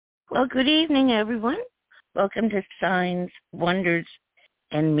Well, good evening, everyone. Welcome to Signs, Wonders,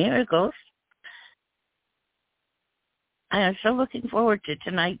 and Miracles. I am so looking forward to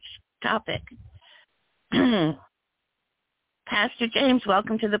tonight's topic. Pastor James,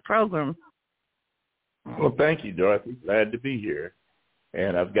 welcome to the program. Well, thank you, Dorothy. Glad to be here.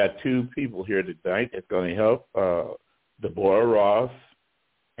 And I've got two people here tonight that's going to help, Deborah Ross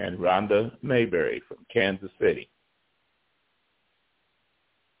and Rhonda Mayberry from Kansas City.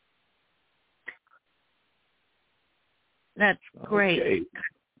 That's great. Okay.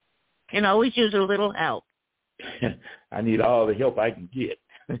 Can always use a little help. I need all the help I can get.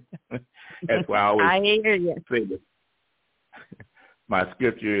 That's why I always hear you. say that my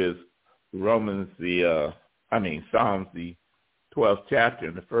scripture is Psalms, the 12th chapter,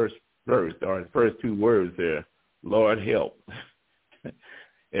 and the first verse, or the first two words there, Lord help.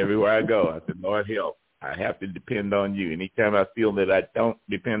 Everywhere I go, I say, Lord help. I have to depend on you. Anytime I feel that I don't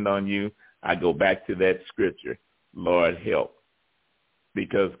depend on you, I go back to that scripture, Lord help.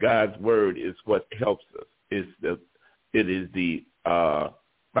 Because God's word is what helps us. It is the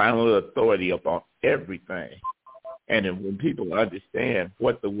final authority upon everything. And then when people understand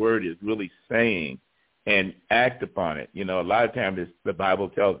what the word is really saying and act upon it, a lot of times the Bible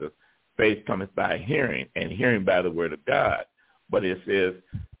tells us faith cometh by hearing, and hearing by the word of God. But it says,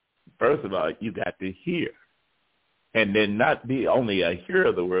 first of all, you got to hear. And then not be only a hearer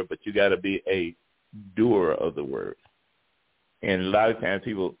of the word, but you got to be a doer of the word. And a lot of times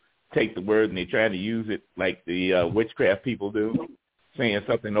people take the word and they try to use it like the witchcraft people do, saying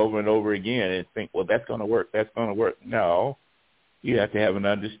something over and over again and think, well, that's going to work, that's going to work. No, you have to have an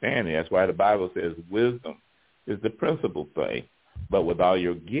understanding. That's why the Bible says wisdom is the principal thing. But with all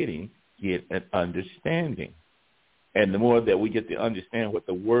you're getting, get an understanding. And the more that we get to understand what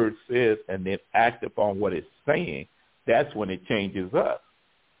the word says and then act upon what it's saying, that's when it changes us.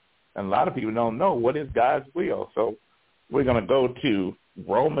 And a lot of people don't know what is God's will. So we're going to go to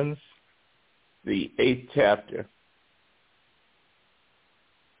Romans, the 8th chapter,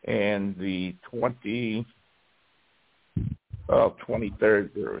 and the 23rd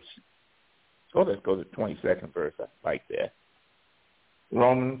verse. So let's go to the 22nd verse. I like that.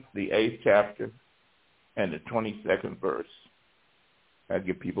 Romans, the 8th chapter, and the 22nd verse. I'll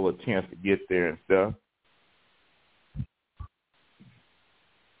give people a chance to get there and stuff.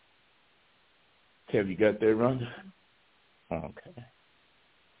 Have you got there, Rhonda? Okay.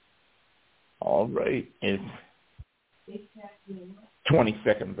 All right. It's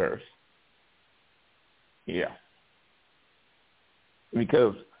 22nd verse. Yeah.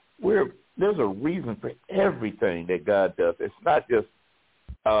 Because there's a reason for everything that God does. It's not just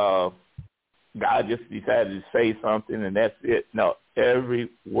God just decided to say something and that's it. No, every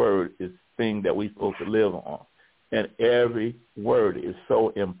word is thing that we're supposed to live on. And every word is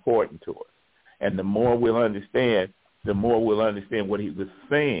so important to us. And the more we'll understand, the more we'll understand what he was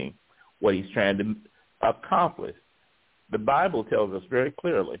saying, what he's trying to accomplish. The Bible tells us very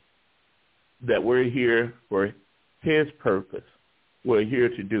clearly that we're here for his purpose. We're here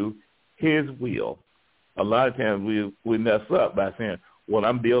to do his will. A lot of times we mess up by saying, well,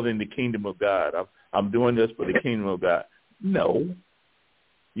 I'm building the kingdom of God. I'm doing this for the kingdom of God. No.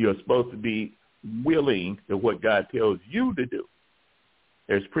 You're supposed to be willing to what God tells you to do.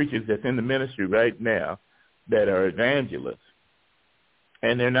 There's preachers that's in the ministry right now that are evangelists,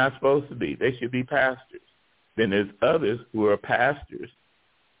 and they're not supposed to be. They should be pastors. Then there's others who are pastors,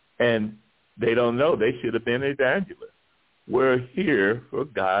 and they don't know they should have been evangelists. We're here for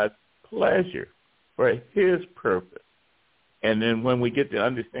God's pleasure, for his purpose. And then when we get to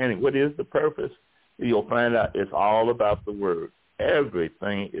understanding what is the purpose, you'll find out it's all about the word.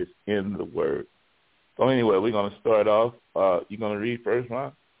 Everything is in the word. So anyway, we're going to start off. You're going to read first,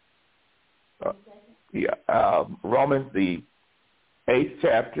 Ron? Romans, the 8th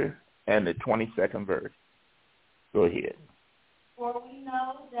chapter and the 22nd verse. Go ahead. For we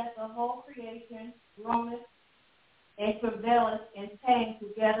know that the whole creation groaneth and travaileth in pain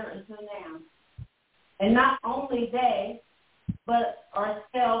together until now. And not only they, but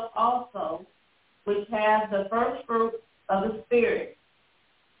ourselves also, which have the first fruit of the Spirit,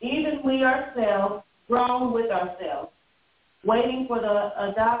 even we ourselves groan with ourselves, waiting for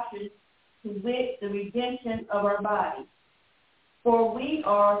the adoption, to wit, the redemption of our body. For we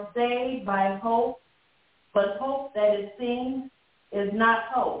are saved by hope, but hope that is seen is not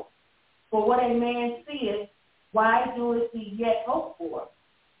hope. For what a man seeth, why doeth he yet hope for?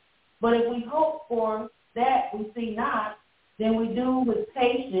 But if we hope for that we see not, then we do with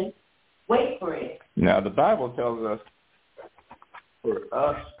patience wait for it. Now, the Bible tells us for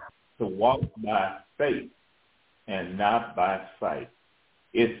us to walk by faith and not by sight.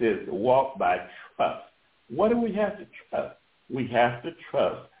 It says to walk by trust. What do we have to trust? We have to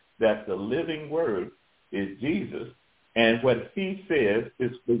trust that the living word is Jesus, and what he says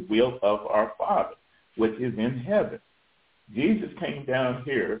is the will of our Father, which is in heaven. Jesus came down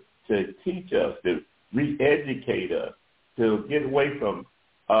here to teach us, to re-educate us, to get away from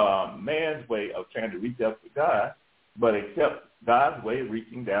man's way of trying to reach up to God, but accept God's way of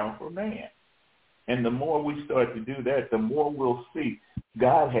reaching down for man. And the more we start to do that, the more we'll see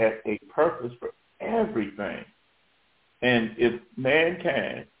God has a purpose for everything. And if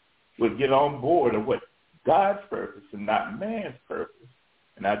mankind would get on board of what God's purpose and not man's purpose,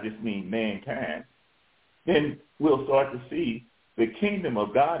 and I just mean mankind, then we'll start to see the kingdom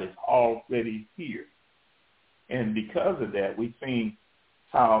of God is already here. And because of that, we've seen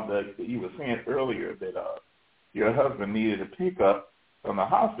how you were saying earlier that your husband needed a pickup from the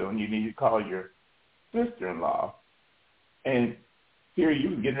hospital and you need to call your sister-in-law. And here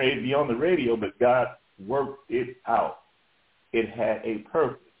you were getting ready to be on the radio, but God worked it out. It had a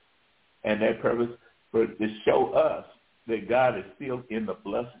purpose. And that purpose was to show us that God is still in the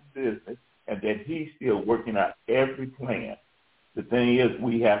blessing business and that he's still working out every plan. The thing is,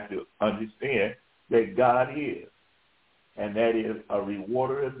 we have to understand that God is, and that is a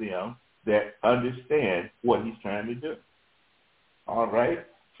rewarder of them that understand what he's trying to do. All right?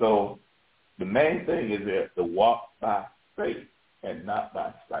 So the main thing is that to walk by faith and not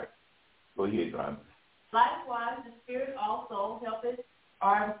by sight. Go ahead, Ron. Likewise, the Spirit also helpeth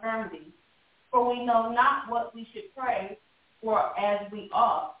our infirmity. For we know not what we should pray for as we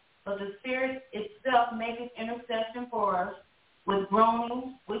ought, but the Spirit itself maketh intercession for us with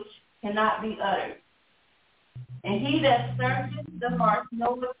groanings which cannot be uttered. And he that searcheth the heart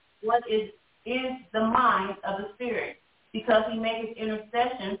knoweth what is the mind of the Spirit, because he maketh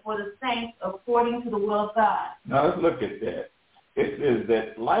intercession for the saints according to the will of God. Now let's look at that. It says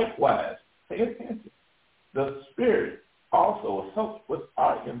that likewise, pay attention, the Spirit also helps with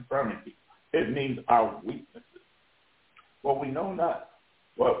our infirmity. It means our weaknesses. For we know not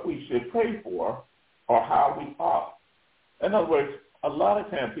what we should pray for or how we ought. In other words, a lot of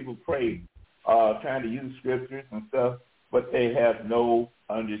times people pray trying to use scriptures and stuff, but they have no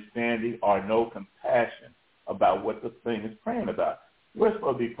understanding or no compassion about what the thing is praying about. We're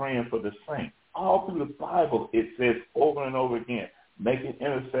supposed to be praying for the saints. All through the Bible, it says over and over again, making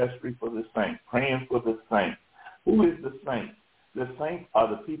intercessory for the saints, praying for the saints. Who is the saints? The saints are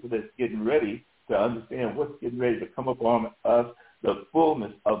the people that's getting ready to understand what's getting ready to come upon us, the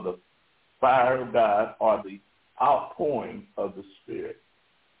fullness of the fire of God or the outpouring of the Spirit.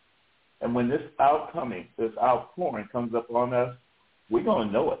 And when this outpouring comes up on us, we're going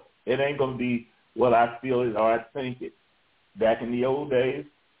to know it. It ain't going to be what I feel it or I think it. Back in the old days,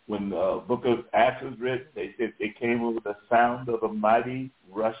 when the book of Acts was written, they said they came over the sound of a mighty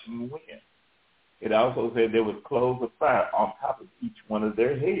rushing wind. It also said there was clouds of fire on top of each one of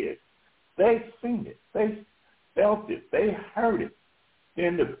their heads. They seen it. They felt it. They heard it.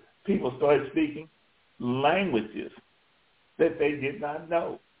 Then the people started speaking languages that they did not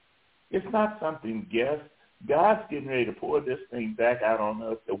know. It's not something guessed. God's getting ready to pour this thing back out on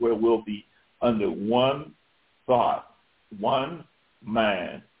us to where we'll be under one thought, one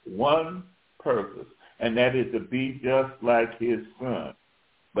mind, one purpose, and that is to be just like his son.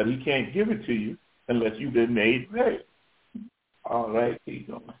 But he can't give it to you unless you've been made ready. All right, keep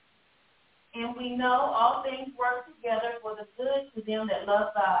going. And we know all things work together for the good to them that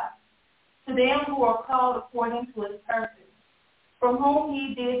love God, to them who are called according to his purpose, from whom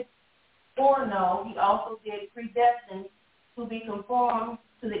he did foreknow, he also did predestine to be conformed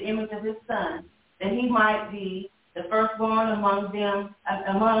to the image of his Son, that he might be the firstborn among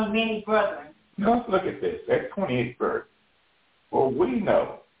many brethren. Now let's look at this. That 28th verse. For we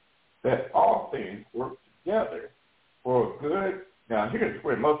know that all things work together for good. Now here's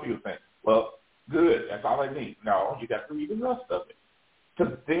where most people think, well, good, that's all I need. No, you got to read the rest of it.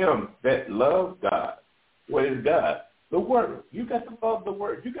 To them that love God. What is God? The Word. You got to love the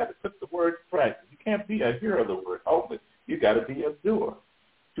Word. You got to put the Word in practice. You can't be a hearer of the Word only. You got to be a doer.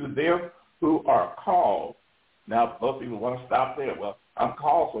 To them who are called. Now, most people want to stop there. Well, I'm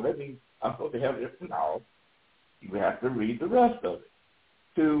called, so that means I'm supposed to have this. No, you have to read the rest of it.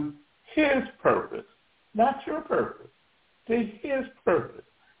 To his purpose, not your purpose. To his purpose.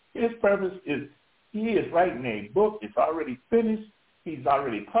 His purpose is he is writing a book. It's already finished. He's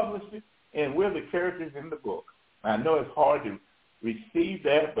already published it, and we're the characters in the book. I know it's hard to receive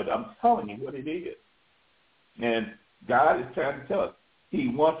that, but I'm telling you what it is. And God is trying to tell us he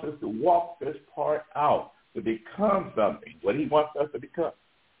wants us to walk this part out, to become something, what he wants us to become.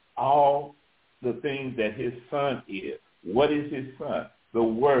 All the things that his Son is. What is his Son? the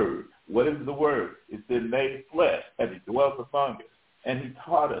Word. What is the Word? It's been made flesh, and it dwelt among us. And he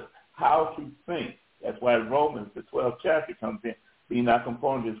taught us how to think. That's why Romans, the 12th chapter, comes in. Be not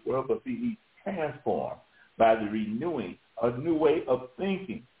conformed to this world, but be ye transformed by the renewing, a new way of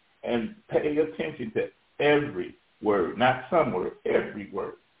thinking, and pay attention to every word, not some word, every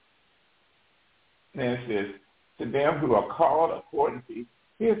word. And it says, to them who are called according to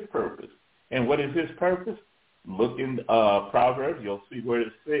his purpose. And what is his purpose? Look in Proverbs, you'll see where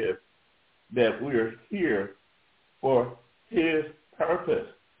it says that we're here for his purpose.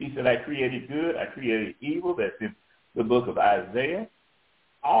 He said, I created good, I created evil. That's in the book of Isaiah.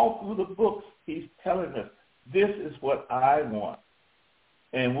 All through the books, he's telling us, this is what I want.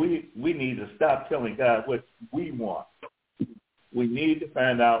 And we need to stop telling God what we want. We need to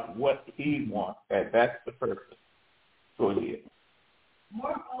find out what he wants, and that's the purpose. Go ahead.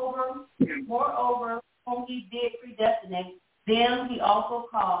 Moreover, whom he did predestinate, them he also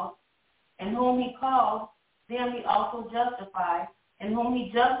called, and whom he called, them he also justified, and whom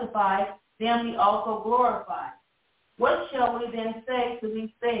he justified, them he also glorified. What shall we then say to these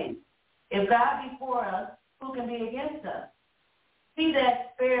things? If God be for us, who can be against us? He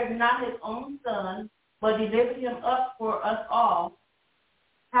that spared not his own son, but delivered him up for us all,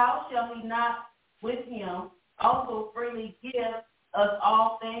 how shall he not with him also freely give us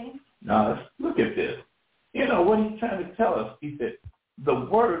all things? Now, let's look at this. You know, what he's trying to tell us, he said, the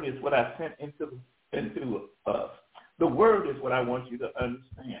word is what I sent into us. The word is what I want you to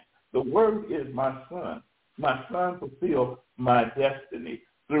understand. The word is my son. My son fulfilled my destiny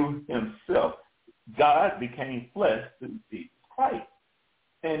through himself. God became flesh through Jesus Christ.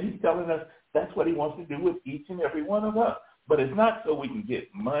 And he's telling us that's what he wants to do with each and every one of us. But it's not so we can get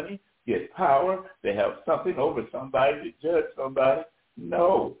money, get power, to have something over somebody, to judge somebody.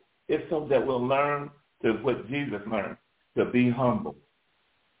 No, it's so that we'll learn to what Jesus learned, to be humble.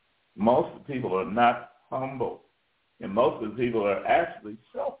 Most of the people are not humble, and most of the people are actually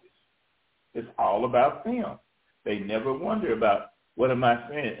selfish. It's all about them. They never wonder about, what am I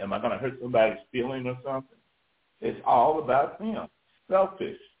saying? Am I going to hurt somebody's feeling or something? It's all about them,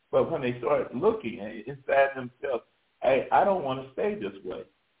 selfish. But when they start looking inside themselves, hey, I don't want to stay this way,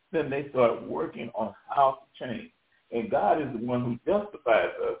 then they start working on how to change. And God is the one who justifies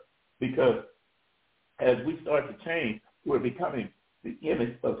us, because as we start to change, we're becoming the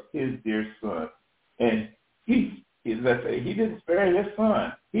image of his dear son. And he didn't spare his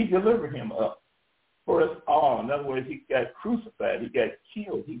son. He delivered him up for us all. In other words, he got crucified. He got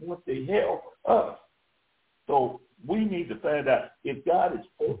killed. He went to hell for us. So we need to find out if God is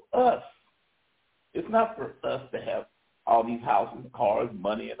for us. It's not for us to have all these houses, cars,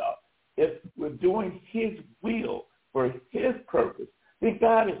 money, and all. If we're doing his will for his purpose, then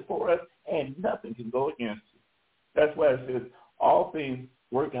God is for us, and nothing can go against it. That's why it says all things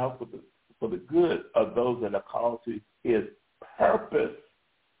work out for the good of those that are called to his purpose.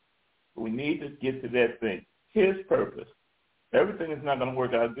 We need to get to that thing, his purpose. Everything is not going to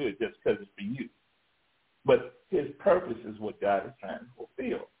work out good just because it's for you. But his purpose is what God is trying to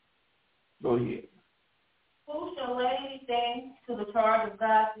fulfill. Go ahead. Who shall lay anything to the charge of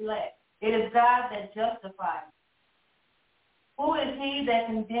God's elect? It is God that justifies. Who is he that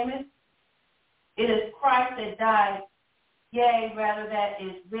condemneth? It is Christ that died, yea, rather that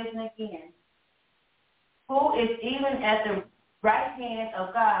is risen again. Who is even at the right hand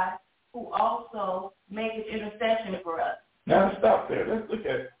of God, who also maketh intercession for us. Now stop there. Let's look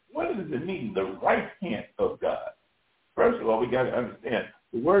at, what does it mean, the right hand of God? First of all, we got to understand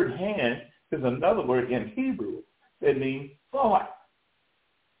the word hand is another word in Hebrew that means thought.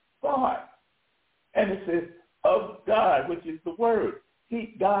 Thought. And it says of God, which is the word.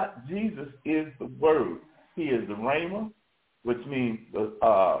 Jesus is the word. He is the rhema, which means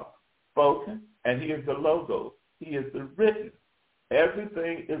the spoken, and he is the logos. He is the written.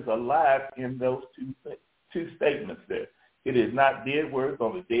 Everything is alive in those two statements there. It is not dead words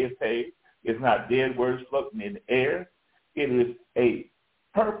on a dead page. It's not dead words floating in the air. It is a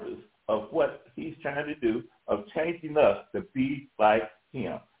purpose of what he's trying to do, of changing us to be like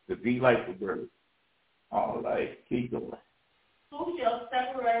him, to be like the word. All right, keep going. Who shall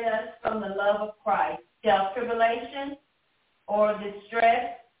separate us from the love of Christ? Shall tribulation, or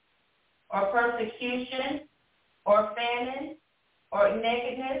distress, or persecution, or famine, or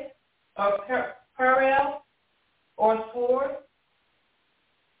nakedness, or peril, or sword?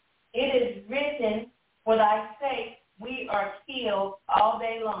 It is written, for thy sake we are killed all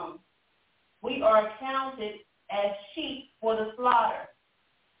day long. We are counted as sheep for the slaughter.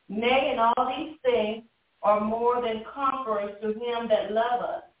 Nay, in all these things are more than conquerors to him that love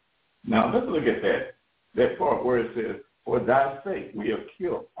us. Now let's look at that part where it says, For thy sake we are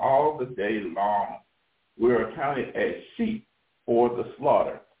killed all the day long. We are accounted as sheep for the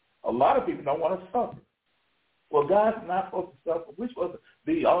slaughter. A lot of people don't want to suffer. Well, God's not supposed to suffer. We're supposed to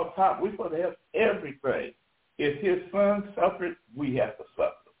be on top. We're supposed to have everything. If his son suffered, we have to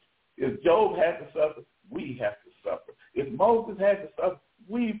suffer. If Job had to suffer, we have to suffer. If Moses had to suffer,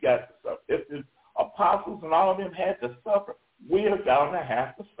 we've got to suffer. If the apostles and all of them had to suffer, we're going to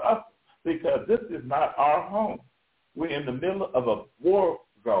have to suffer because this is not our home. We're in the middle of a war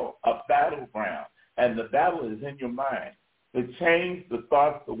zone, a battleground, and the battle is in your mind. To change the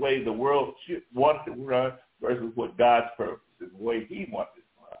thoughts the way the world wants to run versus what God's purpose is, the way he wants it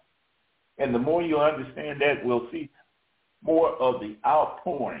to run. And the more you understand that, we'll see more of the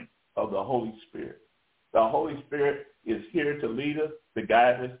outpouring of the Holy Spirit. The Holy Spirit is here to lead us, to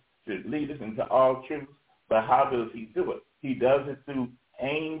guide us, to lead us into all truth. But how does he do it? He does it through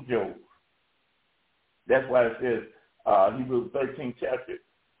angels. That's why it says, Hebrews 13th chapter,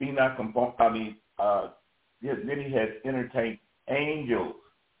 be not conformed. Then he has entertained angels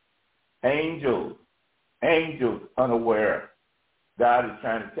unaware. God is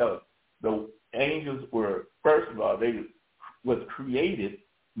trying to tell us the angels were, first of all, they was created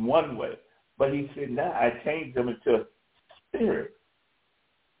one way. But he said, now I changed them into spirit.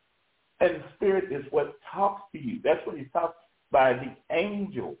 And the spirit is what talks to you. That's what he talks by the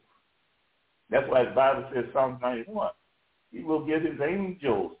angels. That's why the Bible says, Psalm 91, he will give his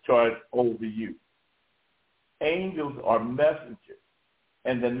angels charge over you. Angels are messengers.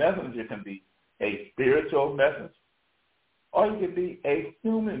 And the messenger can be a spiritual messenger, or he can be a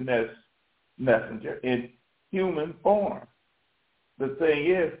human messenger in human form. The thing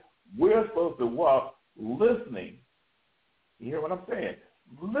is, we're supposed to walk listening. You hear what I'm saying?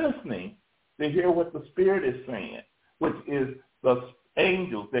 Listening to hear what the Spirit is saying, which is the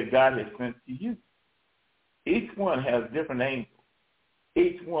angels that God has sent to you. Each one has different angels.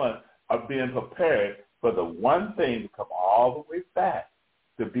 Each one are being prepared for the one thing to come all the way back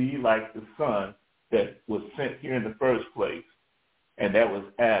to be like the Son that was sent here in the first place, and that was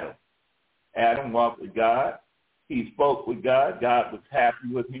Adam. Adam walked with God. He spoke with God. God was happy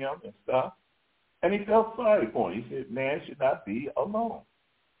with him and stuff. And he felt sorry for him. He said, man should not be alone.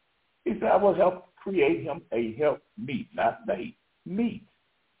 He said, I will help create him a help meet, not mate, meet.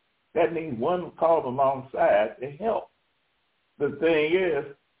 That means one called alongside to help. The thing is,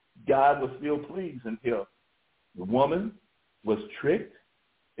 God was still pleased until the woman was tricked.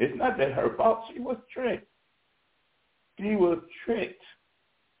 It's not that her fault. She was tricked. She was tricked.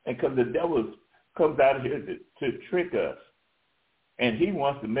 And because the devil comes out here to trick us. And he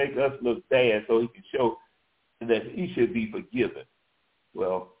wants to make us look bad so he can show that he should be forgiven.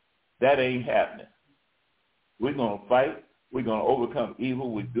 Well, that ain't happening. We're going to fight. We're going to overcome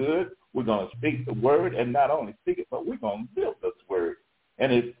evil with good. We're going to speak the word, and not only speak it, but we're going to live this word.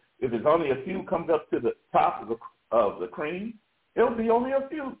 And if there's only a few comes up to the top of the cream, it'll be only a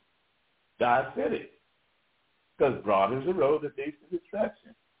few. God said it. Because broad is the road that leads to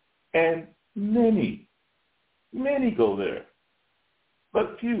destruction. And many go there.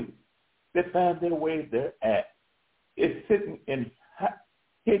 But few that find their way there at. It's sitting in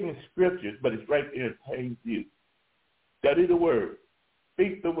hidden scriptures, but it's right there in plain view. Study the word.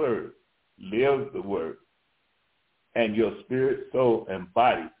 Speak the word. Live the word. And your spirit, soul, and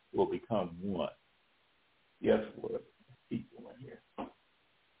body will become one. Yes, Lord. Keep going here.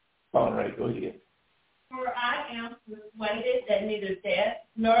 All right, go ahead. For I am persuaded that neither death,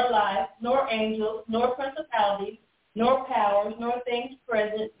 nor life, nor angels, nor principalities, nor powers, nor things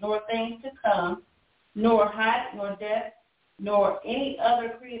present, nor things to come, nor height, nor depth, nor any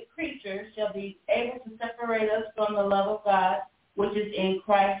other creature shall be able to separate us from the love of God, which is in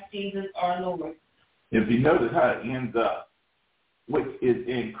Christ Jesus our Lord. If you notice how it ends up, which is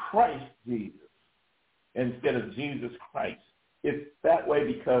in Christ Jesus, instead of Jesus Christ. It's that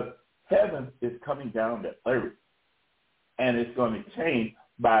way because heaven is coming down to earth, and it's going to change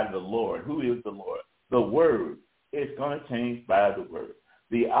by the Lord. Who is the Lord? The Word. It's going to change by the Word.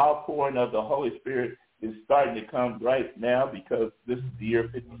 The outpouring of the Holy Spirit is starting to come right now because this is the year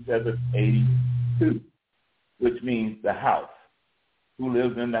 5782, which means the house. Who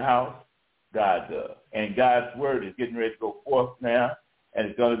lives in the house? God does. And God's Word is getting ready to go forth now, and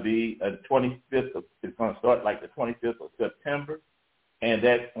it's going to be it's going to start like the 25th of September. And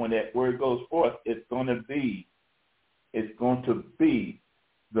that when that word goes forth, it's going to be the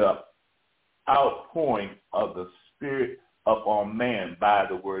outpouring of the Spirit upon man by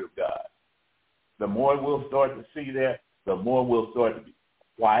the word of God. The more we'll start to see that, the more we'll start to be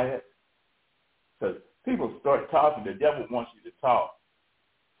quiet. Because people start talking, the devil wants you to talk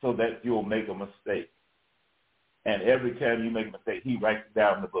so that you'll make a mistake. And every time you make a mistake, he writes it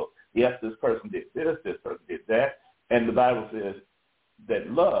down in the book. Yes, this person did this person did that. And the Bible says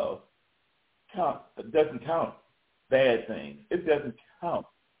that love doesn't count bad things. It doesn't count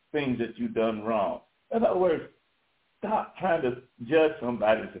things that you've done wrong. In other words, stop trying to judge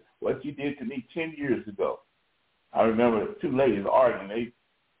somebody and say, what you did to me 10 years ago. I remember two ladies arguing.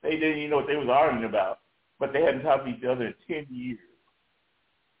 They didn't even know what they was arguing about, but they hadn't talked to each other in 10 years.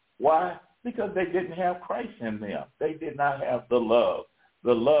 Why? Because they didn't have Christ in them. They did not have the love.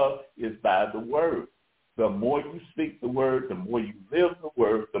 The love is by the word. The more you speak the word, the more you live the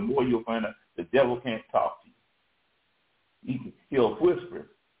word, the more you'll find out the devil can't talk to you. He'll whisper,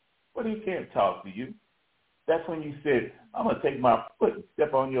 but he can't talk to you. That's when you said, I'm going to take my foot and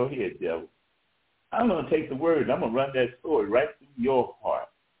step on your head, devil. I'm going to take the word and I'm going to run that sword right through your heart.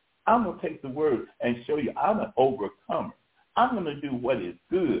 I'm going to take the word and show you I'm an overcomer. I'm going to do what is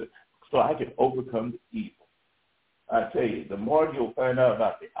good so I can overcome the evil. I tell you, the more you'll find out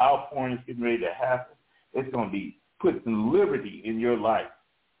about the outpouring that's getting ready to happen, it's going to be putting liberty in your life.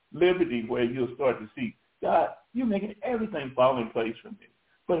 Liberty where you'll start to see, God, you're making everything fall in place for me.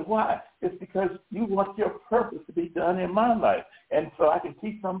 But why? It's because you want your purpose to be done in my life. And so I can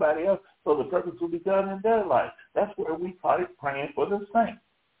teach somebody else so the purpose will be done in their life. That's where we started praying for the saints.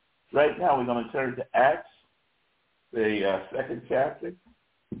 Right now we're going to turn to Acts, the second chapter,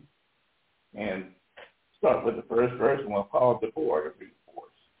 and start with the first verse, and we'll call the board to read for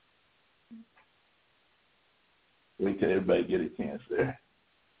us. Wait till everybody get a chance there.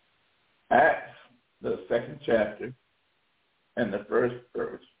 Acts, the second chapter, and the first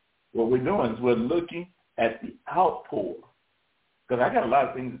verse. What we're doing is we're looking at the outpour, because I got a lot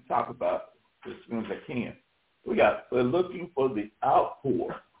of things to talk about as soon as I can. We're looking for the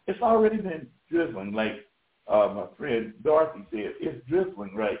outpour. It's already been drizzling, like my friend Dorothy said. It's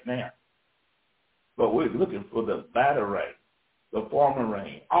drizzling right now. But we're looking for the latter rain, the former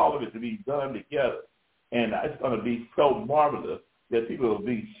rain, all of it to be done together. And it's going to be so marvelous that people will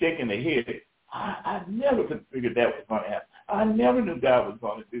be shaking their head. I never could figure that was going to happen. I never knew God was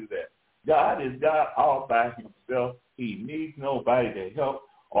going to do that. God is God all by himself. He needs nobody to help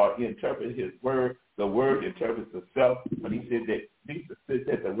or interpret his word. The word interprets itself. When he said that Jesus sits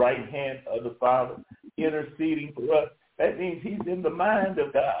at the right hand of the Father, interceding for us, that means he's in the mind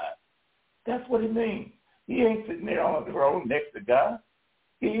of God. That's what it means. He ain't sitting there on the throne next to God.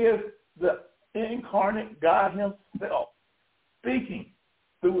 He is the incarnate God himself speaking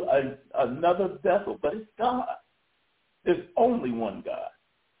through another vessel, but it's God. There's only one God.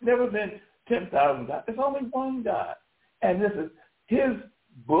 Never been 10,000 gods. There's only one God. And this is his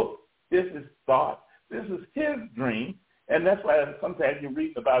book. This is thought. This is his dream. And that's why sometimes you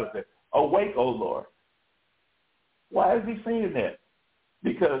read about it and say, awake, O Lord. Why is he saying that?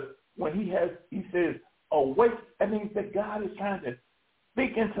 Because when he says, awake, that means that God is trying to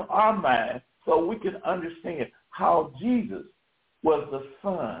speak into our mind so we can understand how Jesus was the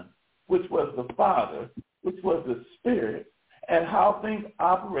Son, which was the Father, which was the Spirit, and how things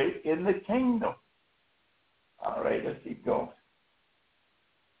operate in the kingdom. All right, let's keep going.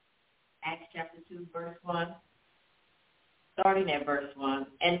 Acts chapter 2, verse 1, starting at verse 1.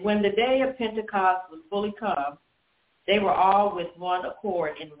 And when the day of Pentecost was fully come, they were all with one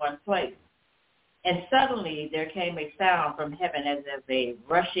accord in one place. And suddenly there came a sound from heaven as of a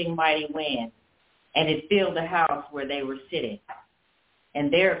rushing mighty wind, and it filled the house where they were sitting.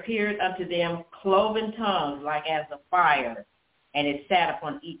 And there appeared unto them cloven tongues like as of fire, and it sat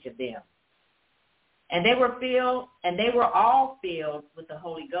upon each of them. And they were all filled with the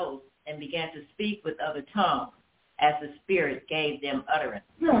Holy Ghost, and began to speak with other tongues, as the Spirit gave them utterance.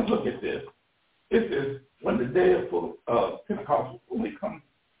 Now look at this. This is when the day of Pentecost was fully come,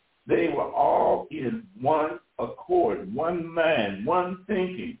 they were all in one accord, one mind, one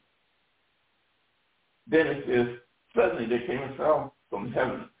thinking. Then it says, suddenly there came a sound from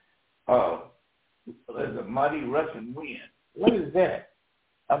heaven. There's a mighty rushing wind. What is that?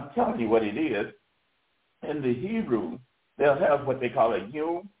 I'm telling you what it is. In the Hebrew, they'll have what they call a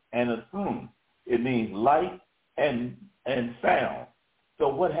yum and a thum. It means light and sound. So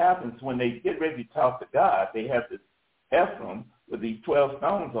what happens when they get ready to talk to God, they have this Ephraim with these 12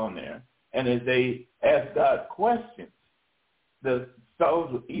 stones on there. And as they ask God questions, the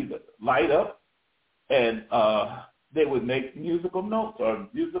stones would either light up and they would make musical notes or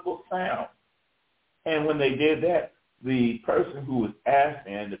musical sound. And when they did that, the person who was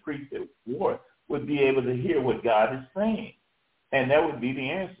asking, the priest that wore it, would be able to hear what God is saying. And that would be the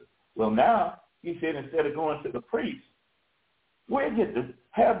answer. Well, now, he said instead of going to the priest, we get to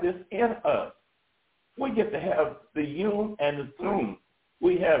have this in us. We get to have the yum and the thum.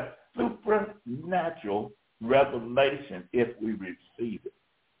 We have supernatural revelation if we receive it.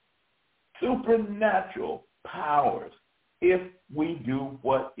 Supernatural powers if we do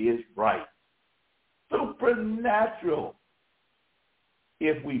what is right. Supernatural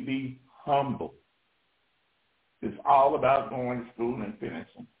if we be humble. It's all about going to school and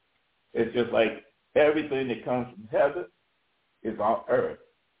finishing. It's just like everything that comes from heaven is on earth.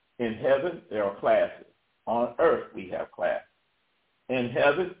 In heaven, there are classes. On earth, we have classes. In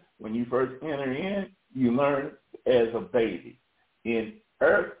heaven, when you first enter in, you learn as a baby. In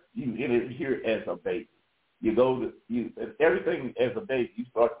earth, you enter here as a baby. Everything as a baby, you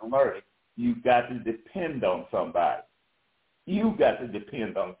start to learn it. You've got to depend on somebody. You've got to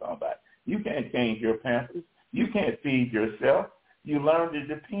depend on somebody. You can't change your pampers. You can't feed yourself. You learn to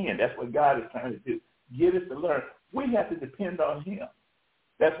depend. That's what God is trying to do. Get us to learn. We have to depend on him.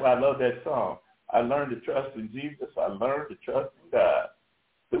 That's why I love that song. I learned to trust in Jesus. I learned to trust in God.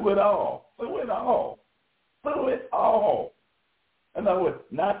 Through it all. Through it all. Through it all. In other words,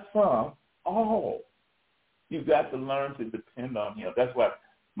 not some, all. You've got to learn to depend on him. That's why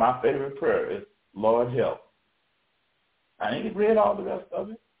my favorite prayer is, Lord, help. I ain't read all the rest of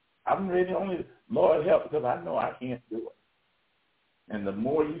it. I've read only, Lord, help, because I know I can't do it. And the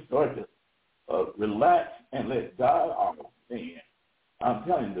more you start to relax and let God understand, I'm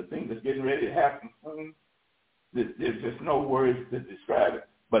telling you, the thing that's getting ready to happen soon, there's just no words to describe it,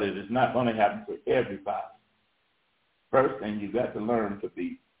 but it is not going to happen for everybody. First thing, you got to learn to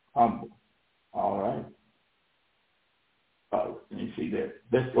be humble. All right? Let me see that.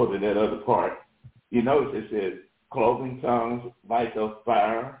 Let's go to that other part. You notice it says, cloven tongues like a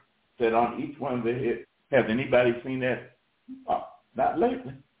fire set on each one of their heads. Has anybody seen that? Not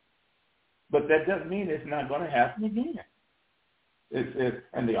lately. But that doesn't mean it's not going to happen again. It says,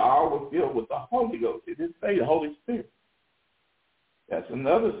 and they all were filled with the Holy Ghost. It didn't say the Holy Spirit. That's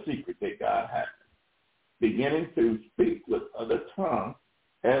another secret that God has. Beginning to speak with other tongues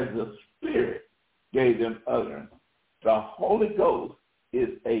as the Spirit gave them utterance. The Holy Ghost is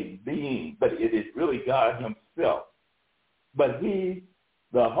a being, but it is really God himself. But the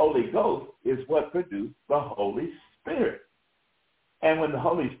Holy Ghost, is what produced the Holy Spirit. And when the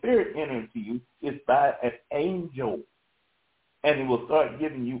Holy Spirit enters into you, it's by an angel. And it will start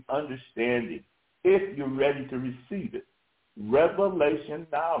giving you understanding if you're ready to receive it. Revelation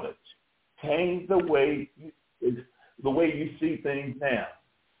knowledge. Change the way you see things now.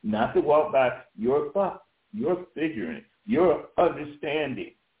 Not to walk by your thought, your figuring, your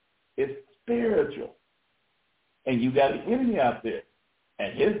understanding. It's spiritual. And you got an enemy out there.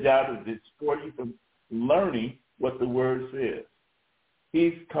 And his job is to destroy you from learning what the word says.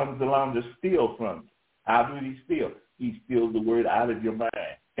 He comes along to steal from you. How do he steal? He steals the word out of your mind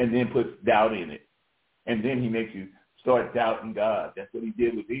and then puts doubt in it. And then he makes you start doubting God. That's what he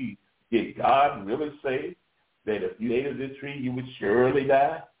did with Eve. Did God really say that if you ate of this tree, you would surely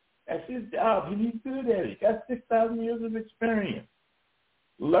die? That's his job. He's good at it. He got 6,000 years of experience.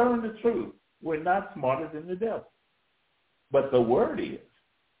 Learn the truth. We're not smarter than the devil. But the word is.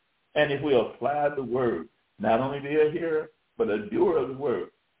 And if we apply the word, not only be a hearer, but a doer of the word,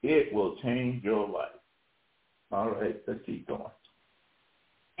 it will change your life. All right, let's keep going.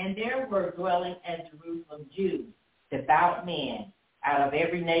 And there were dwelling at Jerusalem Jews, devout men, out of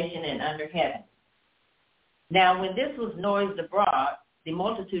every nation and under heaven. Now when this was noised abroad, the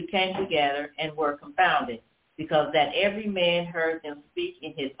multitude came together and were confounded, because that every man heard them speak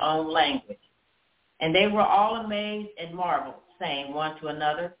in his own language. And they were all amazed and marveled, saying one to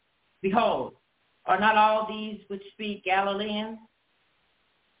another, Behold, are not all these which speak Galileans?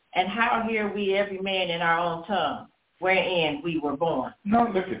 And how hear we every man in our own tongue, wherein we were born?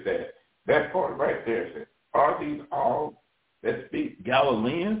 Now look at that. That part right there says, are these all that speak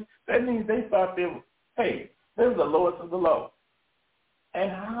Galileans? That means they thought they were, hey, they're the lowest of the low. And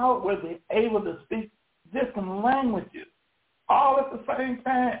how were they able to speak different languages all at the same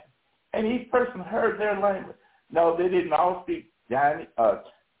time? And each person heard their language. No, they didn't all speak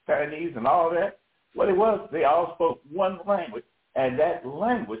Chinese and all that. What it was, they all spoke one language, and that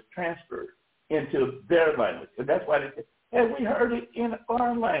language transferred into their language. And that's why they said, hey, we heard it in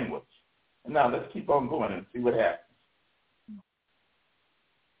our language. And now let's keep on going and see what happens.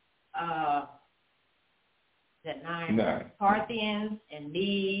 That nine. Parthians and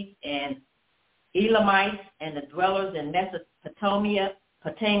Medes and Elamites and the dwellers in Mesopotamia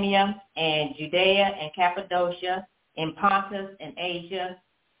and Judea and Cappadocia, in Pontus and Asia,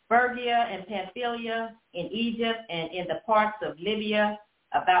 Phrygia and Pamphylia, in Egypt and in the parts of Libya,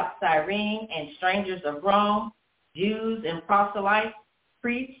 about Cyrene, and strangers of Rome, Jews and proselytes,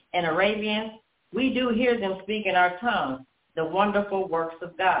 Cretes and Arabians, we do hear them speak in our tongue the wonderful works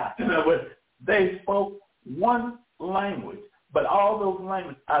of God. In other words, they spoke one language, but all those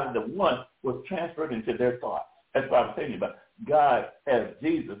languages out of the one was transferred into their thoughts. That's what I was telling you about. God has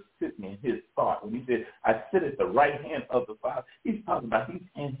Jesus sitting in his thought. When he said, I sit at the right hand of the Father, he's talking about he's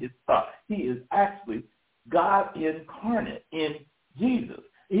in his thought. He is actually God incarnate in Jesus.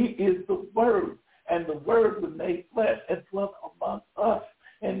 He is the Word, and the Word was made flesh and dwelt among us.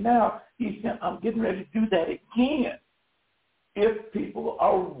 And now he said, I'm getting ready to do that again if people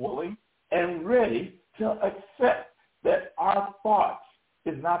are willing and ready to accept that our thoughts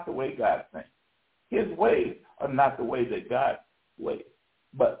is not the way God thinks. His ways are not the way that God ways.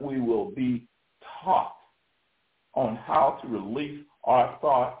 But we will be taught on how to release our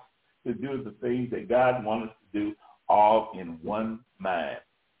thoughts to do the things that God wants us to do, all in one mind,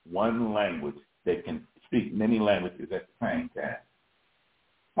 one language that can speak many languages at the same time.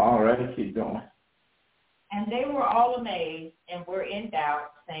 All right, keep going. And they were all amazed and were in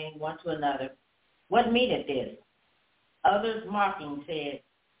doubt, saying one to another, What meaneth this? Others mocking said,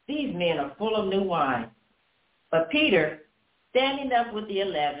 These men are full of new wine. But Peter, standing up with the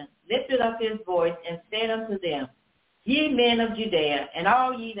 11, lifted up his voice and said unto them, Ye men of Judea, and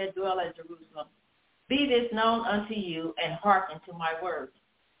all ye that dwell at Jerusalem, be this known unto you, and hearken to my words.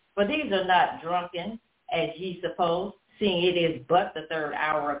 For these are not drunken, as ye suppose, seeing it is but the 3rd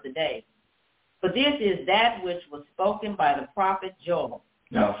hour of the day. But this is that which was spoken by the prophet Joel.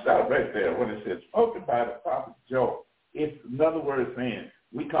 Now, stop right there. When it says spoken by the prophet Joel, it's another word saying,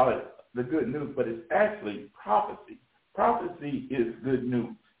 we call it the good news, but it's actually prophecy. Prophecy is good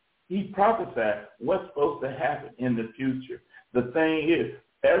news. He prophesied what's supposed to happen in the future. The thing is,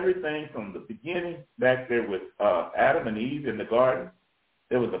 everything from the beginning back there with Adam and Eve in the garden,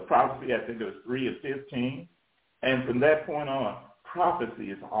 there was a prophecy, I think it was 3 of 15. And from that point on, prophecy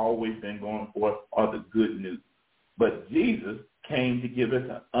has always been going forth, or the good news. But Jesus came to give us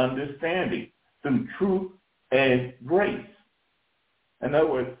an understanding through truth and grace. In other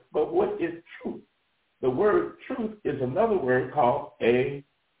words, but what is truth? The word truth is another word called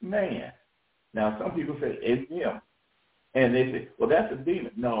amen. Now, some people say amen, and they say, well, that's a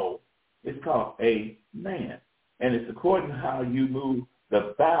demon. No, it's called amen. And it's according to how you move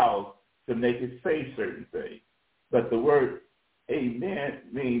the vowels to make it say certain things. But the word amen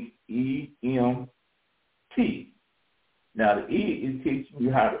means E-M-T. Now, the E is teaching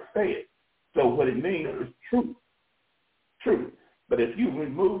you how to say it. So what it means is truth. Truth. But if you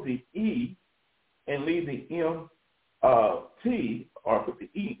remove the E and leave the M-T, or put the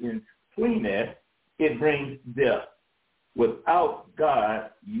E in between that, it brings death. Without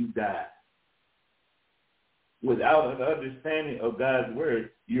God, you die. Without an understanding of God's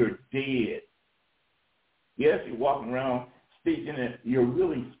word, you're dead. Yes, you're walking around speaking it, you're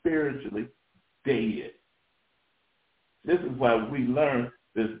really spiritually dead. This is why we learn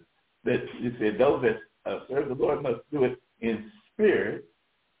this, that it said those that serve the Lord must do it in spirit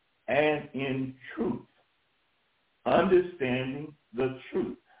and in truth. Understanding the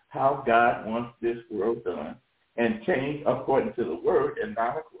truth, how God wants this world done, and change according to the word and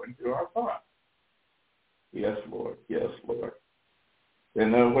not according to our thoughts. Yes, Lord. Yes, Lord.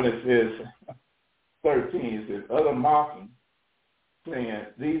 And then when it says 13, it says, other mocking, saying,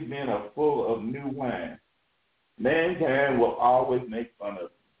 these men are full of new wine. Mankind will always make fun of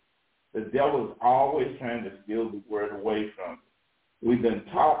it. The devil is always trying to steal the word away from it. We've been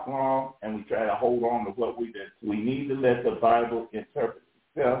taught wrong, and we try to hold on to what we've been. We need to let the Bible interpret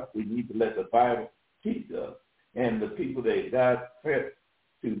itself. We need to let the Bible teach us. And the people that God sent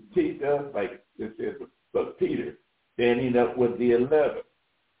to teach us, like it says, but Peter, standing up with the 11,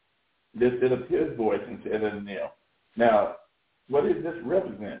 lifted up his voice and said unto them. Now, what does this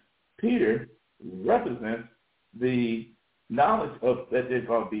represent? Peter represents the knowledge of that there's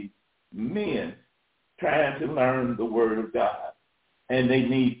going to be men trying to learn the word of God, and they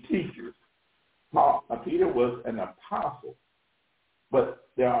need teachers. Peter was an apostle, but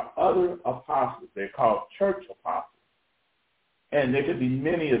there are other apostles. They're called church apostles, and there could be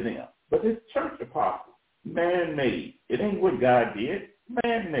many of them. But it's church apostles, man-made. It ain't what God did,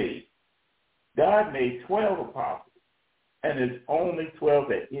 man-made. God made 12 apostles, and it's only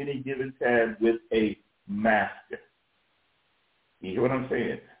 12 at any given time with a master. You hear what I'm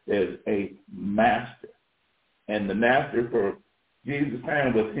saying? There's a master. And the master for Jesus'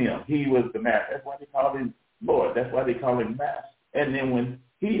 time was him. He was the master. That's why they call him Lord. That's why they call him master. And then when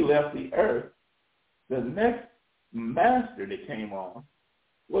he left the earth, the next master that came on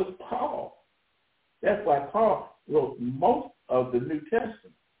was Paul. That's why Paul wrote most of the New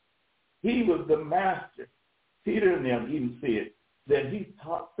Testament. He was the master. Peter and them even said that he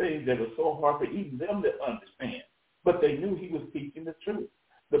taught things that were so hard for even them to understand. But they knew he was teaching the truth.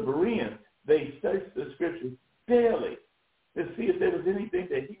 The Bereans they searched the scriptures daily to see if there was anything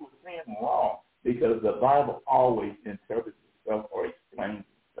that he was saying wrong, because the Bible always interprets itself or explains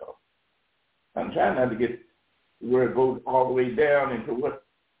itself. I'm trying not to get where it goes all the way down into what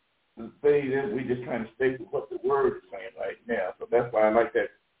the thing is. We just trying to stay with what the word is saying right now. So that's why I like that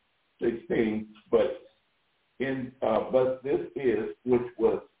 16. But this is which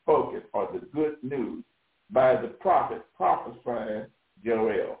was spoken, or the good news, by the prophet prophesying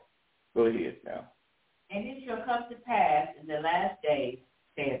Joel. Go ahead now. And it shall come to pass in the last days,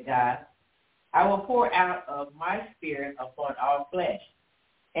 saith God, I will pour out of my spirit upon all flesh,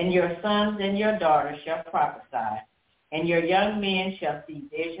 and your sons and your daughters shall prophesy, and your young men shall see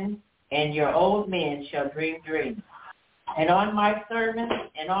visions, and your old men shall dream dreams. And on my servants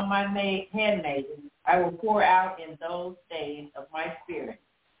and on my handmaidens I will pour out in those days of my spirit,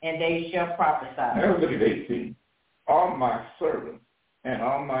 and they shall prophesy. Now look at 18. On my servants and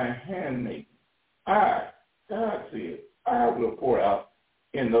on my handmaidens, God said, I will pour out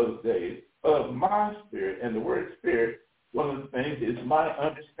in those days of my spirit. And the word spirit, one of the things is my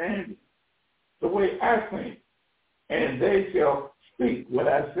understanding, the way I think. And they shall speak what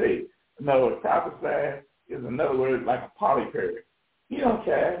I say. No, prophesying is another word like a polyperiod. He don't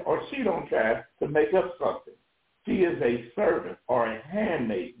try, or she don't try to make up something. She is a servant or a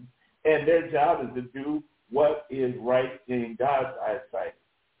handmaiden, and their job is to do what is right in God's eyesight.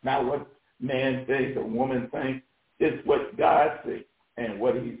 Not what man thinks or woman thinks. It's what God says and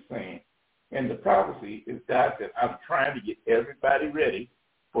what he's saying. And the prophecy is God said, I'm trying to get everybody ready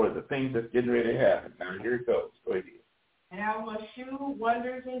for the things that's getting ready to happen. Now here it goes. Go ahead. And I will shew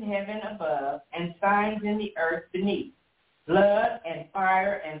wonders in heaven above and signs in the earth beneath, blood and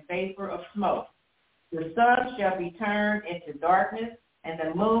fire and vapor of smoke. The sun shall be turned into darkness and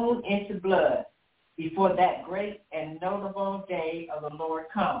the moon into blood before that great and notable day of the Lord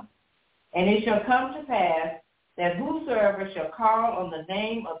comes. And it shall come to pass that whosoever shall call on the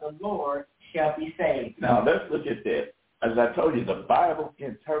name of the Lord shall be saved. Now let's look at that. As I told you, the Bible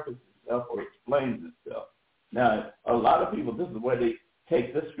interprets itself or explains itself. Now, a lot of people, this is where they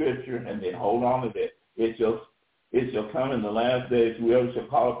take the scripture and they hold on to that. It shall come in the last days, whoever shall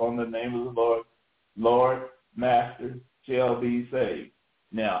call upon the name of the Lord, Master, shall be saved.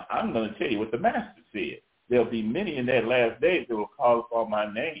 Now, I'm going to tell you what the Master said. There'll be many in that last days that will call upon my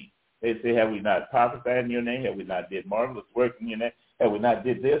name. They say, have we not prophesied in your name? Have we not did marvelous work in your name? Have we not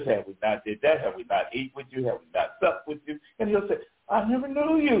did this? Have we not did that? Have we not eat with you? Have we not supped with you? And he'll say, I never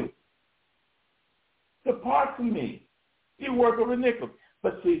knew you. Depart from me, you worker of iniquity.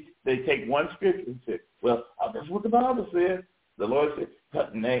 But see, they take one scripture and say, well, that's what the Bible says. The Lord said,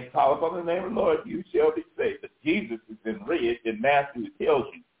 call upon the name of the Lord, you shall be saved. But Jesus has been read in Matthew, tells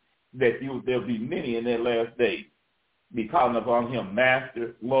you that there'll be many in that last day be calling upon him,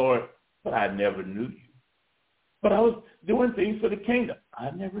 Master, Lord, but I never knew you. But I was doing things for the kingdom. I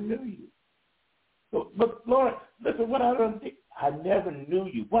never knew you. But Lord, listen, what I done did, I never knew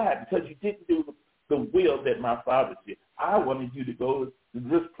you. Why? Because you didn't do the will that my Father did. I wanted you to go to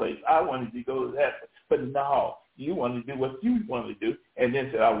this place. I wanted you to go to that place. But no, you wanted to do what you wanted to do, and then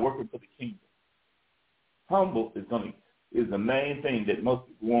said, I'm working for the kingdom. Humble is the main thing that most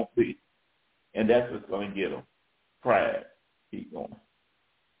people won't be, and that's what's going to get them. Pride. Keep going.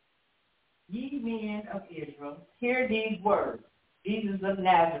 Ye men of Israel, hear these words. Jesus of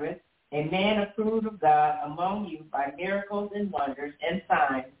Nazareth, a man approved of God among you by miracles and wonders and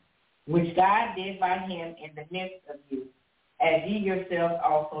signs, which God did by him in the midst of you, as ye yourselves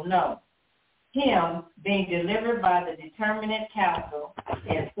also know. Him, being delivered by the determinate counsel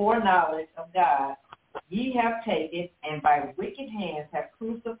and foreknowledge of God, ye have taken, and by wicked hands have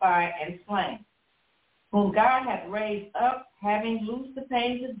crucified and slain, whom God hath raised up, having loosed the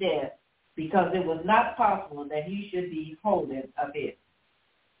pains of death, because it was not possible that he should be holden of it.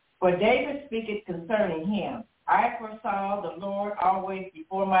 For David speaketh concerning him, I foresaw the Lord always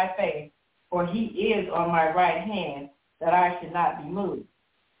before my face, for he is on my right hand, that I should not be moved.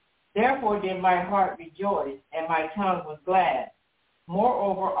 Therefore did my heart rejoice, and my tongue was glad.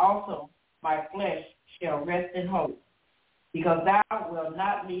 Moreover also my flesh shall rest in hope, because thou wilt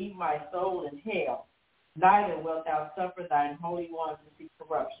not leave my soul in hell, neither wilt thou suffer thine Holy One to see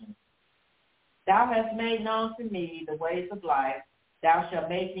corruption. Thou hast made known to me the ways of life. Thou shalt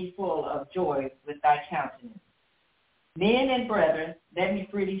make me full of joy with thy countenance. Men and brethren, let me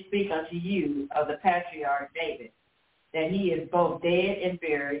freely speak unto you of the patriarch David, that he is both dead and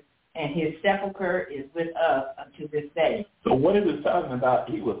buried, and his sepulchre is with us unto this day. So what he was talking about,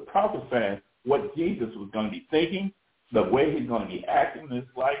 he was prophesying what Jesus was going to be thinking, the way he's going to be acting in his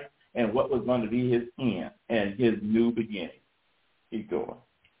life, and what was going to be his end and his new beginning. Keep going.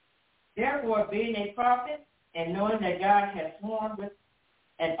 Therefore, being a prophet, and knowing that God has sworn with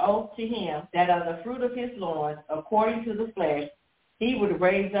an oath to him that of the fruit of his loins, according to the flesh, he would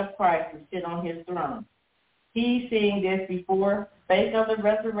raise up Christ to sit on his throne. He, seeing this before, spake of the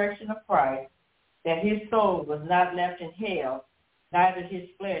resurrection of Christ, that his soul was not left in hell, neither his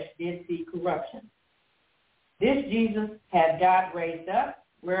flesh did see corruption. This Jesus hath God raised up,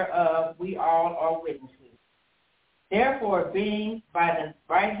 whereof we all are witnesses. Therefore, being by the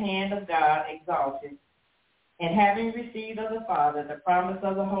right hand of God exalted, and having received of the Father the promise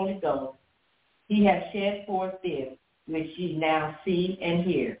of the Holy Ghost, he hath shed forth this, which ye now see and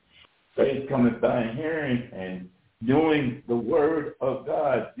hear. Faith cometh by hearing and doing the word of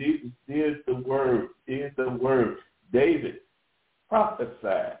God. Jesus is the word, David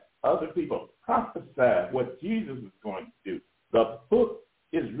prophesied. Other people prophesied what Jesus was going to do. The book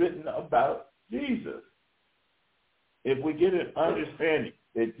is written about Jesus. If we get an understanding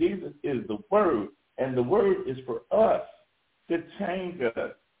that Jesus is the word, and the word is for us to change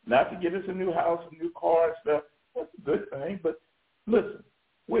us, not to get us a new house, a new car, and stuff. That's a good thing. But listen,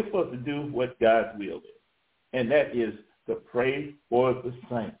 we're supposed to do what God's will is, and that is to pray for the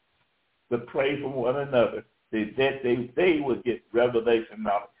saints, to pray for one another, that they would get revelation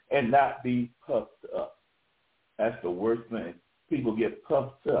knowledge and not be puffed up. That's the worst thing. People get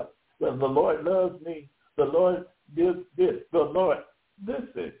puffed up. Well, the Lord loves me. The Lord did this. The Lord,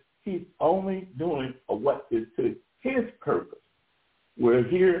 listen, he's only doing what is to his purpose. We're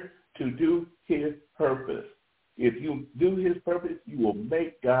here to do his purpose. If you do his purpose, you will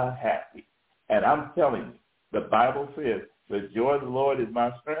make God happy. And I'm telling you, the Bible says, the joy of the Lord is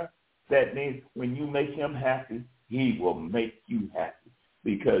my strength. That means when you make him happy, he will make you happy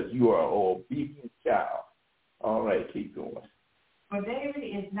because you are an obedient child. All right, keep going. For David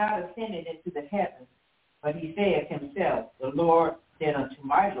is not ascended into the heavens, but he saith himself, the Lord said unto